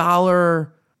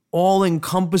 trillion-dollar,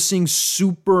 all-encompassing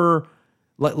super,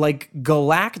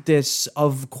 Galactus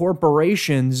of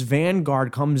corporations,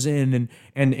 Vanguard comes in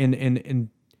and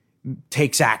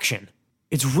takes action.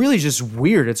 It's really just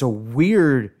weird. It's a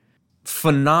weird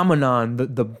phenomenon,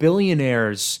 the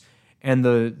billionaires and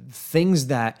the things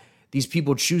that these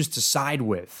people choose to side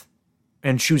with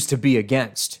and choose to be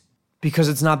against, because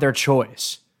it's not their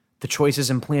choice. The choice is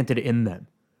implanted in them.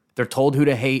 They're told who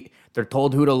to hate. They're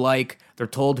told who to like. They're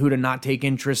told who to not take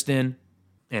interest in.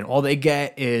 And all they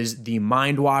get is the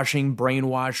mind-washing,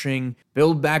 brainwashing,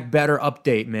 build back better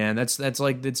update, man. It's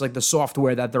like the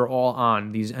software that they're all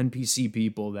on. These NPC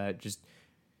people that just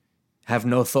have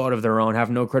no thought of their own, have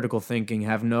no critical thinking,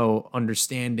 have no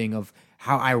understanding of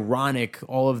how ironic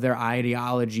all of their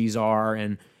ideologies are,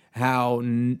 and how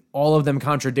all of them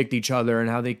contradict each other, and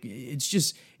how it's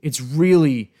just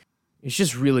really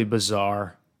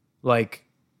bizarre. What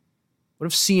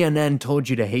if CNN told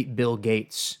you to hate Bill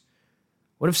Gates?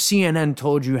 What if CNN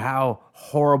told you how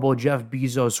horrible Jeff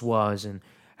Bezos was, and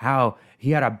how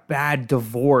he had a bad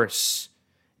divorce,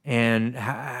 and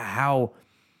how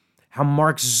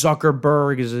Mark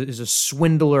Zuckerberg is a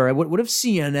swindler? What if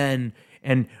CNN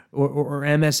or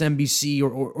MSNBC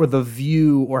or The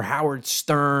View or Howard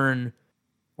Stern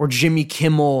or Jimmy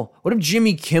Kimmel? What if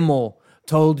Jimmy Kimmel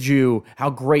told you how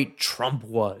great Trump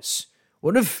was?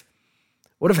 What if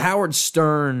What if Howard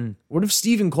Stern, what if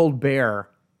Stephen Colbert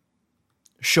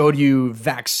showed you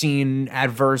vaccine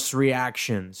adverse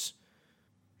reactions?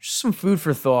 Just some food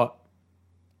for thought.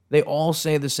 They all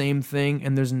say the same thing,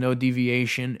 and there's no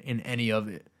deviation in any of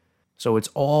it. So it's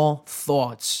all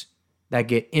thoughts that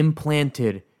get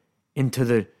implanted into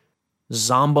the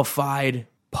zombified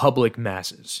public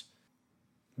masses.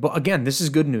 But again, this is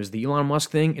good news. The Elon Musk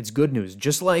thing, it's good news.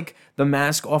 Just like the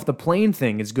mask off the plane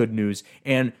thing is good news.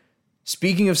 And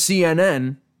speaking of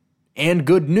CNN and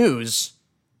good news,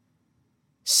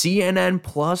 CNN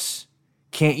Plus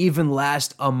can't even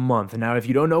last a month. Now, if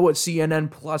you don't know what CNN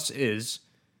Plus is,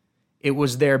 it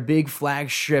was their big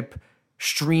flagship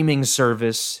streaming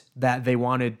service that they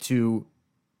wanted to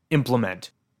implement.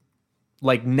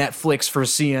 Like Netflix for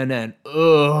CNN. Ugh,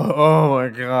 oh my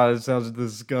God, it sounds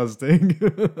disgusting.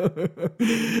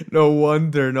 No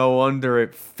wonder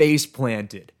it face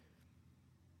planted.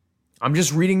 I'm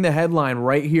just reading the headline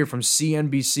right here from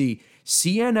CNBC.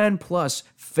 CNN Plus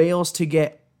fails to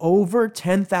get over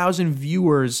 10,000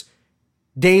 viewers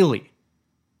daily.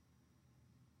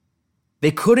 They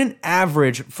couldn't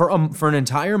average, for an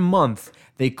entire month,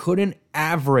 they couldn't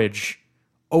average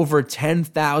over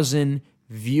 10,000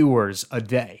 viewers a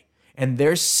day. And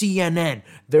they're CNN.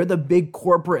 They're the big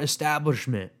corporate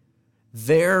establishment.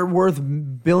 They're worth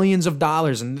billions of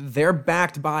dollars, and they're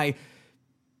backed by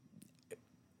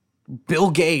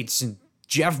Bill Gates and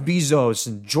Jeff Bezos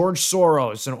and George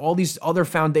Soros and all these other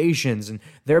foundations, and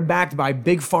they're backed by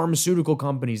big pharmaceutical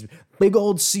companies. Big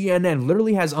old CNN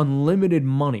literally has unlimited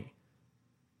money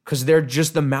because they're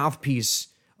just the mouthpiece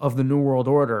of the New World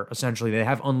Order, essentially. They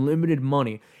have unlimited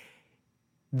money.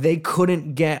 They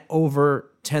couldn't get over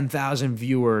 10,000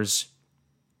 viewers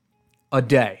a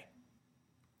day.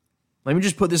 Let me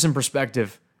just put this in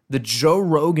perspective. The Joe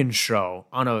Rogan show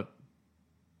on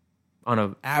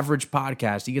an average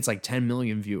podcast, he gets like 10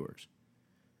 million viewers.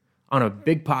 On a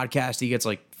big podcast, he gets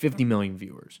like 50 million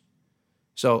viewers.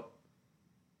 So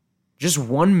just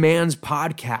one man's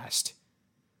podcast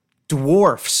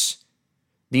dwarfs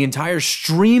the entire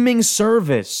streaming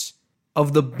service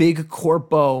of the big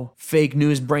corpo, fake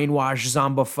news, brainwash,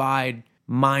 zombified,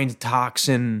 mind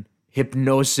toxin,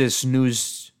 hypnosis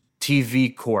news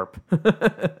TV corp.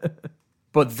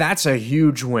 But that's a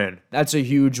huge win. That's a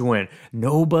huge win.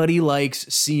 Nobody likes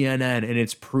CNN, and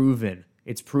it's proven.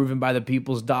 It's proven by the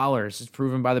people's dollars. It's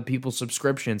proven by the people's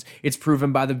subscriptions. It's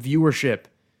proven by the viewership.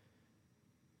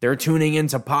 They're tuning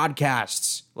into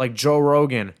podcasts like Joe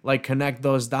Rogan, like Connect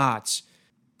Those Dots.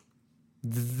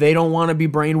 They don't want to be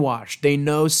brainwashed. They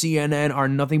know CNN are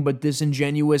nothing but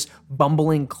disingenuous,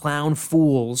 bumbling clown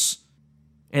fools,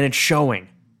 and it's showing.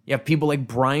 You have people like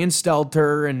Brian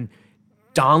Stelter and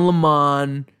Don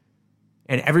Lemon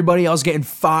and everybody else getting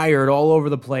fired all over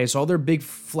the place. All their big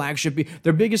flagship,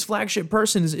 their biggest flagship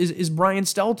person is Brian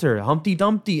Stelter, Humpty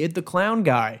Dumpty, It the Clown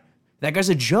guy. That guy's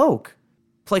a joke.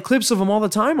 Play clips of him all the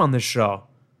time on this show.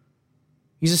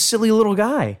 He's a silly little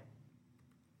guy.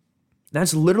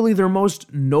 That's literally their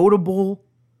most notable,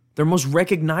 their most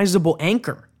recognizable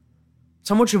anchor. That's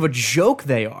how much of a joke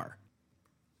they are.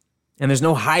 And there's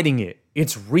no hiding it.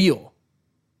 It's real.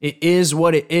 It is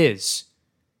what it is.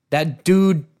 That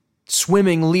dude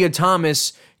swimming, Leah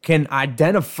Thomas, can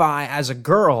identify as a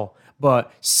girl,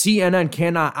 but CNN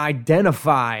cannot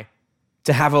identify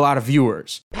to have a lot of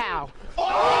viewers. Pow.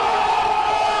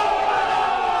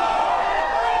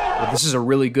 But this is a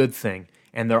really good thing.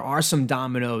 And there are some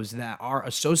dominoes that are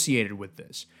associated with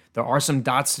this. There are some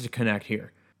dots to connect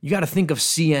here. You got to think of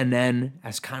CNN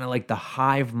as kind of like the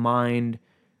hive mind,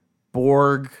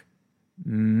 Borg,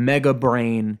 mega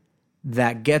brain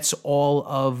that gets all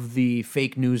of the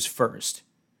fake news first,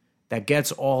 that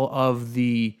gets all of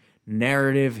the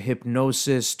narrative,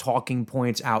 hypnosis, talking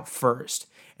points out first.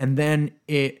 And then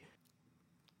it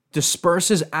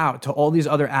disperses out to all these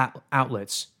other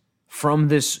outlets from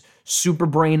this super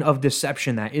brain of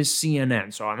deception that is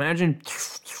CNN. So imagine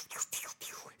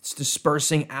it's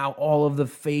dispersing out all of the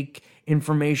fake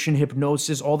information,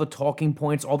 hypnosis, all the talking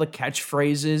points, all the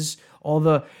catchphrases, all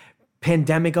the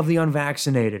pandemic of the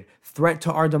unvaccinated, threat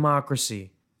to our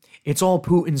democracy. It's all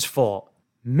Putin's fault.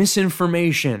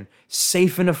 Misinformation,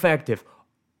 safe and effective.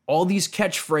 All these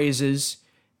catchphrases,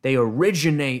 they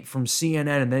originate from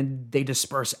CNN and then they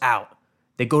disperse out.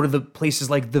 They go to the places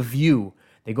like The View.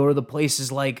 They go to the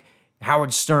places like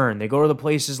Howard Stern. They go to the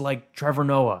places like Trevor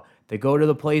Noah. They go to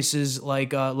the places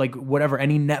like whatever,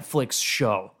 any Netflix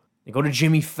show. They go to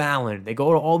Jimmy Fallon. They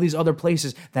go to all these other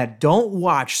places that don't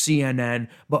watch CNN,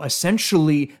 but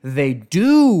essentially they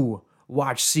do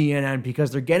watch CNN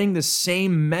because they're getting the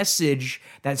same message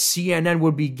that CNN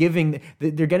would be giving.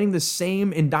 They're getting the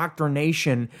same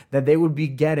indoctrination that they would be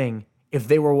getting if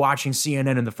they were watching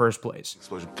CNN in the first place.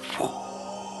 Explosion.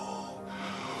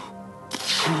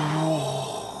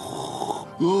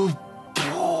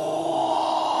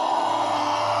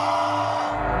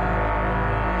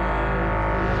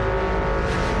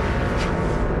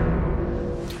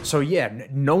 So yeah,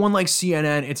 no one likes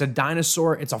CNN. It's a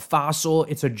dinosaur. It's a fossil.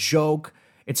 It's a joke.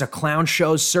 It's a clown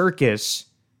show circus.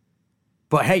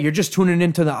 But hey, you're just tuning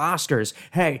into the Oscars.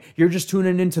 Hey, you're just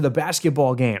tuning into the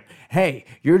basketball game. Hey,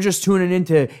 you're just tuning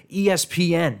into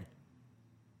ESPN.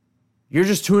 You're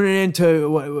just tuning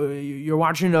into, you're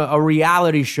watching a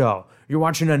reality show. You're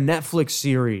watching a Netflix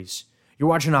series. You're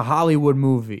watching a Hollywood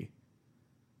movie.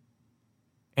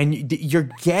 And you're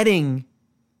getting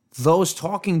those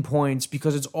talking points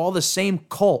because it's all the same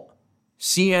cult.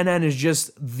 CNN is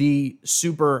just the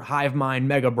super hive mind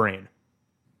mega brain.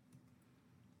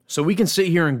 So we can sit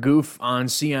here and goof on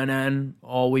CNN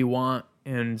all we want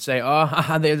and say,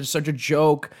 oh, they're such a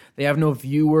joke. They have no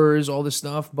viewers, all this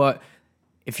stuff. But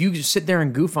if you just sit there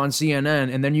and goof on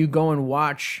CNN and then you go and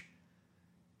watch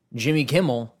Jimmy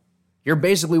Kimmel, you're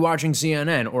basically watching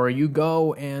CNN. Or you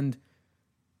go and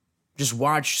just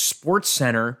watch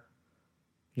SportsCenter,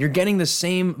 you're getting the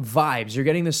same vibes. You're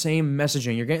getting the same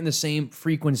messaging. You're getting the same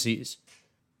frequencies.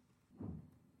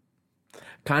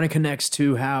 Kind of connects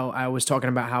to how I was talking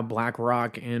about how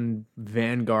BlackRock and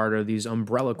Vanguard are these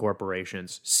umbrella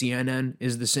corporations. CNN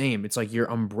is the same. It's like your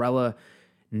umbrella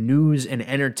news and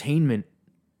entertainment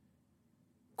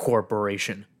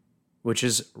corporation, which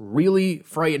is really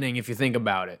frightening if you think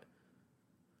about it.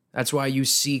 That's why you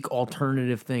seek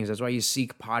alternative things. That's why you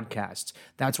seek podcasts.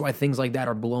 That's why things like that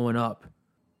are blowing up.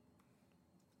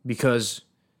 Because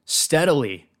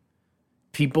steadily,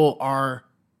 people are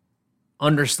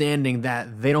understanding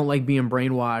that they don't like being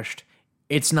brainwashed.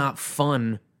 It's not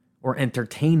fun or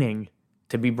entertaining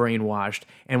to be brainwashed.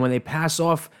 And when they pass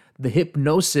off the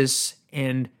hypnosis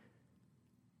and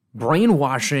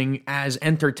brainwashing as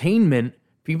entertainment,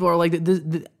 people are like,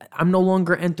 I'm no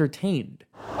longer entertained.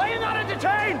 Are you not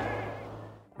entertained?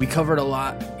 We covered a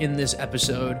lot in this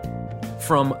episode,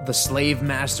 from the slave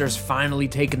masters finally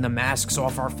taking the masks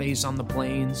off our face on the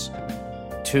planes,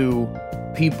 to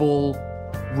people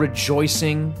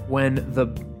rejoicing when the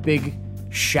big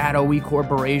shadowy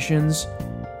corporations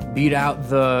beat out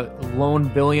the lone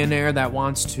billionaire that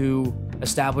wants to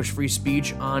establish free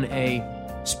speech on a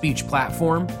speech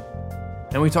platform.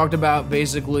 And we talked about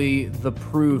basically the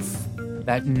proof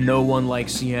that no one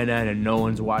likes CNN and no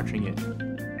one's watching it.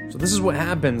 So this is what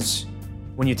happens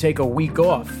when you take a week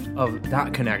off of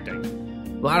dot connecting.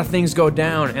 A lot of things go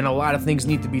down and a lot of things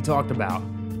need to be talked about.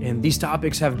 And these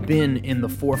topics have been in the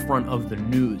forefront of the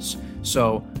news.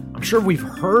 So I'm sure we've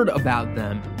heard about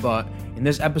them, but in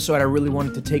this episode, I really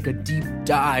wanted to take a deep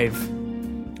dive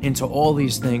into all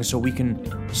these things so we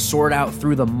can sort out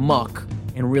through the muck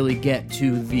and really get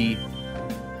to the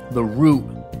root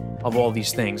of all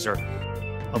these things, or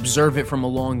observe it from a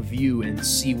long view and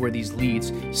see where these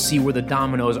leads, see where the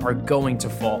dominoes are going to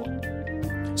fall.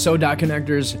 So, Dot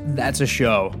Connectors, that's a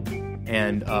show.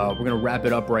 And we're going to wrap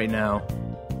it up right now.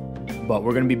 But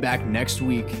we're going to be back next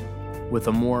week with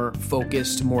a more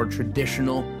focused, more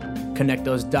traditional connect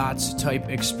those dots type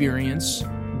experience.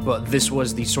 But this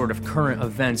was the sort of current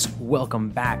events welcome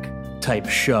back type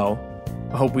show.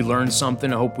 I hope we learned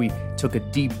something. I hope we took a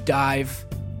deep dive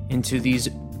into these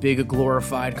big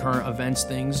glorified current events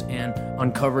things and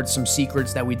uncovered some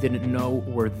secrets that we didn't know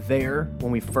were there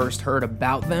when we first heard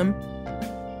about them.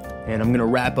 And I'm going to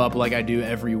wrap up like I do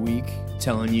every week,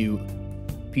 telling you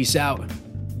peace out,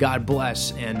 God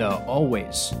bless, and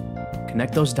always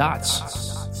connect those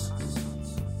dots.